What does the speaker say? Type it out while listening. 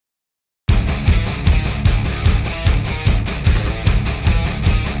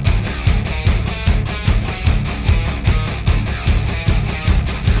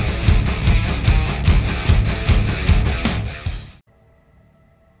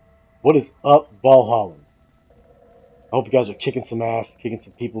What is up, Valhallans? I hope you guys are kicking some ass, kicking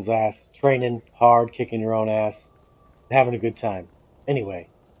some people's ass, training hard, kicking your own ass, and having a good time. Anyway,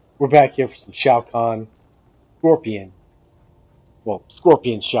 we're back here for some Shao Kahn, Scorpion. Well,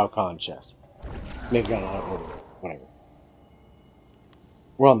 Scorpion Shao Kahn chest. Maybe got out of order. Whatever.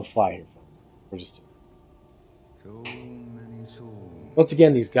 We're on the fly here, folks. We're just once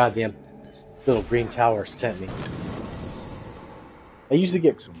again, these goddamn little green towers sent me. I usually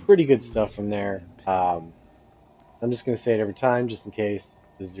get pretty good stuff from there. I'm just going to say it every time, just in case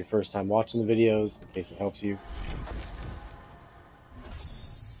this is your first time watching the videos, in case it helps you.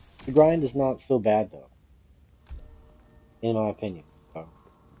 The grind is not so bad, though, in my opinion. So,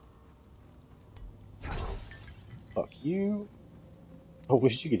 fuck you. I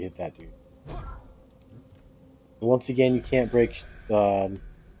wish you could hit that dude. But once again, you can't break the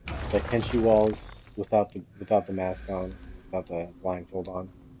Kenshi walls without the mask on, without the blindfold on.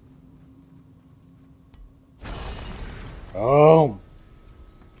 Oh.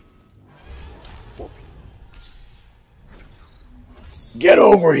 Get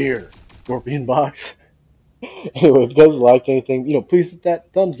over here, Scorpion Box. Anyway, if you guys liked anything, please hit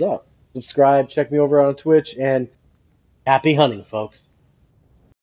that thumbs up. Subscribe, check me over on Twitch, and happy hunting, folks.